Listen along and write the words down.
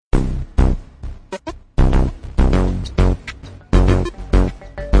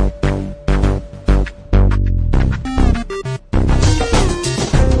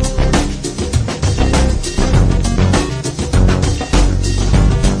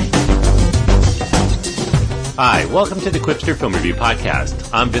Hi, welcome to the Quipster Film Review Podcast.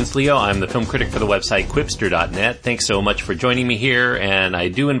 I'm Vince Leo. I'm the film critic for the website Quipster.net. Thanks so much for joining me here, and I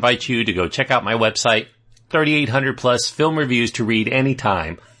do invite you to go check out my website, 3,800 plus film reviews to read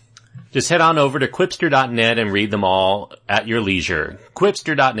anytime. Just head on over to Quipster.net and read them all at your leisure.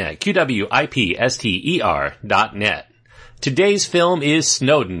 Quipster.net, Quipster.net. Today's film is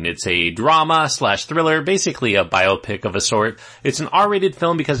Snowden. It's a drama/thriller, basically a biopic of a sort. It's an R-rated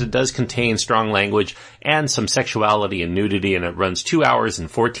film because it does contain strong language and some sexuality and nudity, and it runs 2 hours and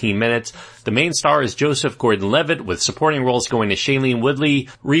 14 minutes. The main star is Joseph Gordon-Levitt, with supporting roles going to Shailene Woodley,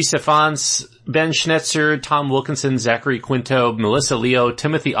 Rhys Ifans, Ben Schnetzer, Tom Wilkinson, Zachary Quinto, Melissa Leo,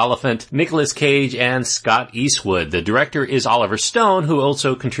 Timothy Oliphant, Nicolas Cage, and Scott Eastwood. The director is Oliver Stone, who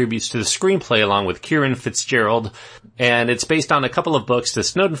also contributes to the screenplay along with Kieran Fitzgerald. And it's based on a couple of books, The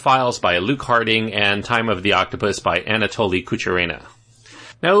Snowden Files by Luke Harding and Time of the Octopus by Anatoly Kucherena.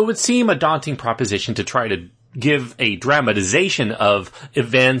 Now, it would seem a daunting proposition to try to give a dramatization of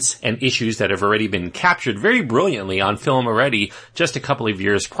events and issues that have already been captured very brilliantly on film already just a couple of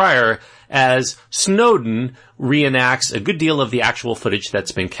years prior, as Snowden reenacts a good deal of the actual footage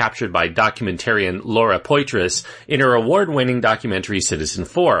that's been captured by documentarian Laura Poitras in her award-winning documentary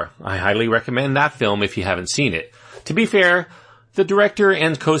Citizen4. I highly recommend that film if you haven't seen it. To be fair, the director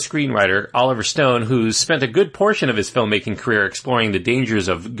and co-screenwriter, Oliver Stone, who's spent a good portion of his filmmaking career exploring the dangers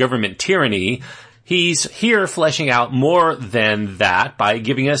of government tyranny, he's here fleshing out more than that by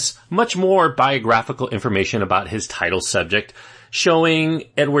giving us much more biographical information about his title subject, showing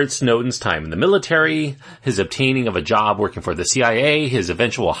Edward Snowden's time in the military, his obtaining of a job working for the CIA, his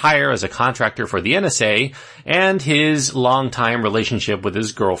eventual hire as a contractor for the NSA, and his long-time relationship with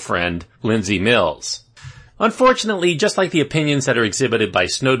his girlfriend, Lindsay Mills. Unfortunately, just like the opinions that are exhibited by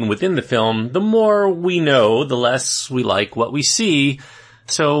Snowden within the film, the more we know, the less we like what we see.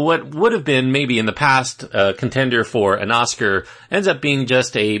 So what would have been maybe in the past a contender for an Oscar ends up being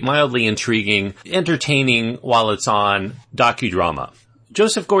just a mildly intriguing, entertaining while it's on docudrama.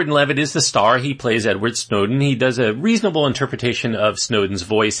 Joseph Gordon-Levitt is the star. He plays Edward Snowden. He does a reasonable interpretation of Snowden's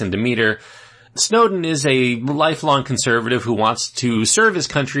voice and demeanor. Snowden is a lifelong conservative who wants to serve his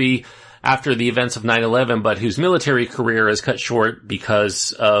country after the events of 9/11, but whose military career is cut short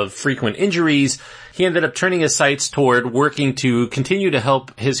because of frequent injuries. He ended up turning his sights toward working to continue to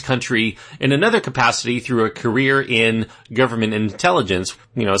help his country in another capacity through a career in government intelligence.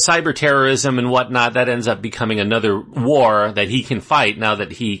 You know, cyber terrorism and whatnot, that ends up becoming another war that he can fight now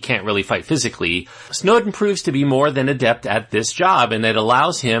that he can't really fight physically. Snowden proves to be more than adept at this job, and it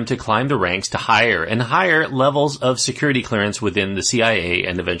allows him to climb the ranks to higher levels of security clearance within the CIA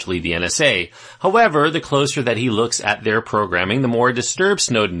and eventually the NSA. However, the closer that he looks at their programming, the more disturbed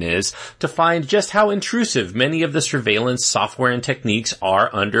Snowden is to find just how intrusive many of the surveillance software and techniques are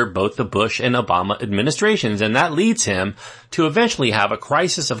under both the Bush and Obama administrations, and that leads him to eventually have a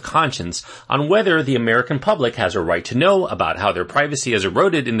crisis of conscience on whether the American public has a right to know about how their privacy has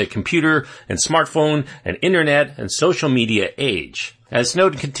eroded in the computer and smartphone and internet and social media age. As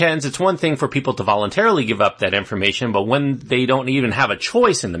Snowden contends, it's one thing for people to voluntarily give up that information, but when they don't even have a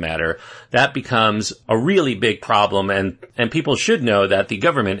choice in the matter, that becomes a really big problem, and people should know that the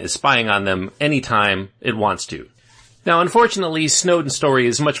government is spying on them anytime it wants to. Now, unfortunately, Snowden's story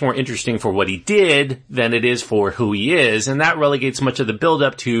is much more interesting for what he did than it is for who he is, and that relegates much of the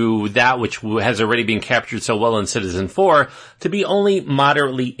build-up to that which has already been captured so well in Citizen4 to be only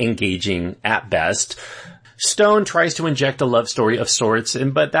moderately engaging at best. Stone tries to inject a love story of sorts,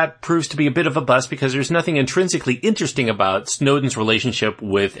 but that proves to be a bit of a bust because there's nothing intrinsically interesting about Snowden's relationship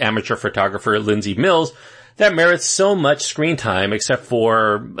with amateur photographer Lindsay Mills that merits so much screen time except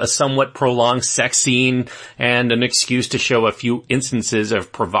for a somewhat prolonged sex scene and an excuse to show a few instances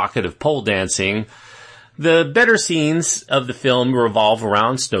of provocative pole dancing. The better scenes of the film revolve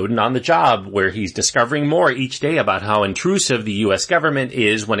around Snowden on the job, where he's discovering more each day about how intrusive the U.S. government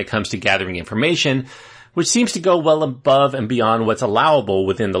is when it comes to gathering information, which seems to go well above and beyond what's allowable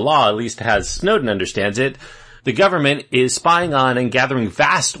within the law, at least as Snowden understands it. The government is spying on and gathering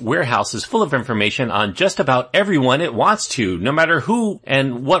vast warehouses full of information on just about everyone it wants to, no matter who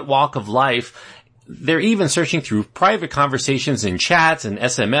and what walk of life. They're even searching through private conversations and chats and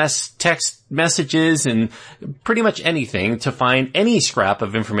SMS, text messages, and pretty much anything to find any scrap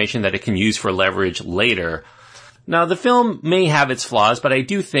of information that it can use for leverage later. Now, the film may have its flaws, but I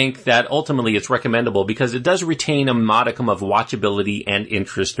do think that ultimately it's recommendable because it does retain a modicum of watchability and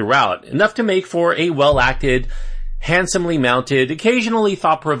interest throughout, enough to make for a well-acted, handsomely mounted, occasionally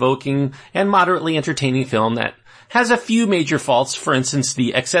thought-provoking, and moderately entertaining film that has a few major faults, for instance,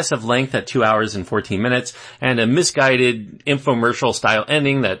 the excessive length at 2 hours and 14 minutes, and a misguided infomercial-style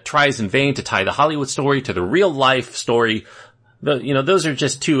ending that tries in vain to tie the Hollywood story to the real-life story. Those are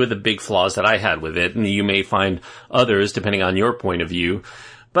just two of the big flaws that I had with it, and you may find others depending on your point of view.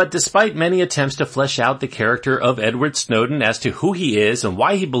 But despite many attempts to flesh out the character of Edward Snowden as to who he is and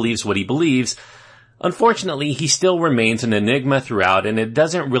why he believes what he believes, unfortunately, he still remains an enigma throughout, and it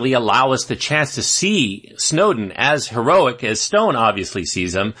doesn't really allow us the chance to see Snowden as heroic as Stone obviously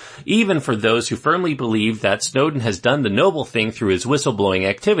sees him, even for those who firmly believe that Snowden has done the noble thing through his whistleblowing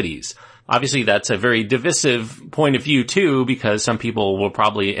activities. Obviously, that's a very divisive point of view, too, because some people will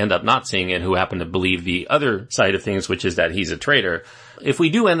probably end up not seeing it who happen to believe the other side of things, which is that he's a traitor. If we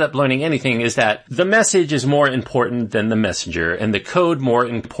do end up learning anything, is that the message is more important than the messenger, and the code more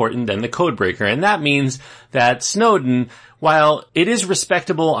important than the code breaker. And that means that Snowden, while it is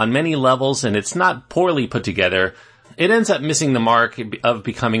respectable on many levels and it's not poorly put together, it ends up missing the mark of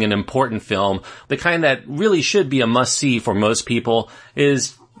becoming an important film. The kind that really should be a must-see for most people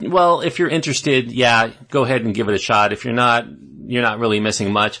is, well, if you're interested, yeah, go ahead and give it a shot. If you're not really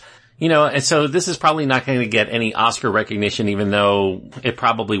missing much. And so this is probably not going to get any Oscar recognition, even though it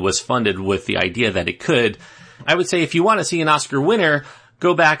probably was funded with the idea that it could. I would say if you want to see an Oscar winner,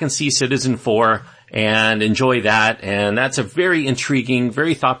 go back and see Citizen4 and enjoy that. And that's a very intriguing,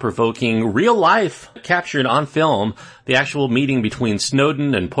 very thought-provoking, real life captured on film. The actual meeting between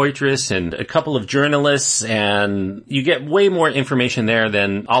Snowden and Poitras and a couple of journalists, and you get way more information there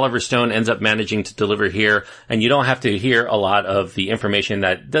than Oliver Stone ends up managing to deliver here, and you don't have to hear a lot of the information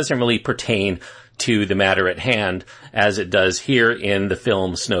that doesn't really pertain to the matter at hand as it does here in the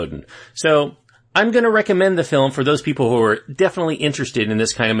film Snowden. So I'm going to recommend the film for those people who are definitely interested in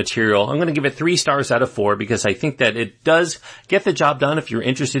this kind of material. I'm going to give it 3 stars out of 4 because I think that it does get the job done if you're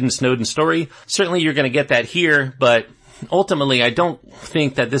interested in Snowden's story. Certainly you're going to get that here, but ultimately I don't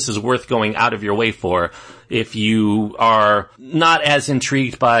think that this is worth going out of your way for if you are not as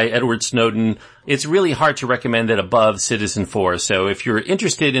intrigued by Edward Snowden. It's really hard to recommend it above Citizen4. So if you're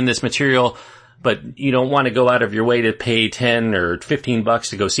interested in this material, but you don't want to go out of your way to pay $10 or $15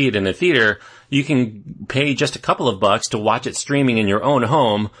 to go see it in the theater, you can pay just a couple of bucks to watch it streaming in your own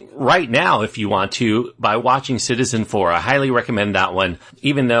home right now if you want to by watching Citizen4. I highly recommend that one,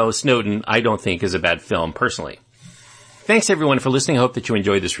 even though Snowden I don't think is a bad film personally. Thanks everyone for listening. I hope that you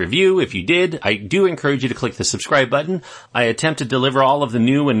enjoyed this review. If you did, I do encourage you to click the subscribe button. I attempt to deliver all of the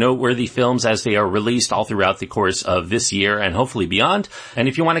new and noteworthy films as they are released all throughout the course of this year and hopefully beyond. And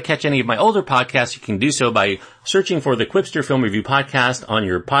if you want to catch any of my older podcasts, you can do so by searching for the Quipster Film Review Podcast on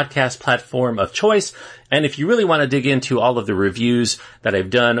your podcast platform of choice. And if you really want to dig into all of the reviews that I've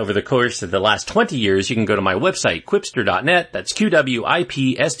done over the course of the last 20 years, you can go to my website, quipster.net. That's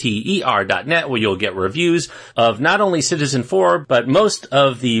QWIPSTER.net, where you'll get reviews of not only Citizen4, but most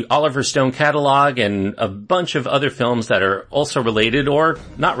of the Oliver Stone catalog and a bunch of other films that are also related or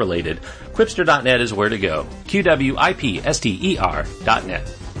not related. Quipster.net is where to go.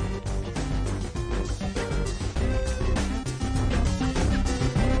 QWIPSTER.net.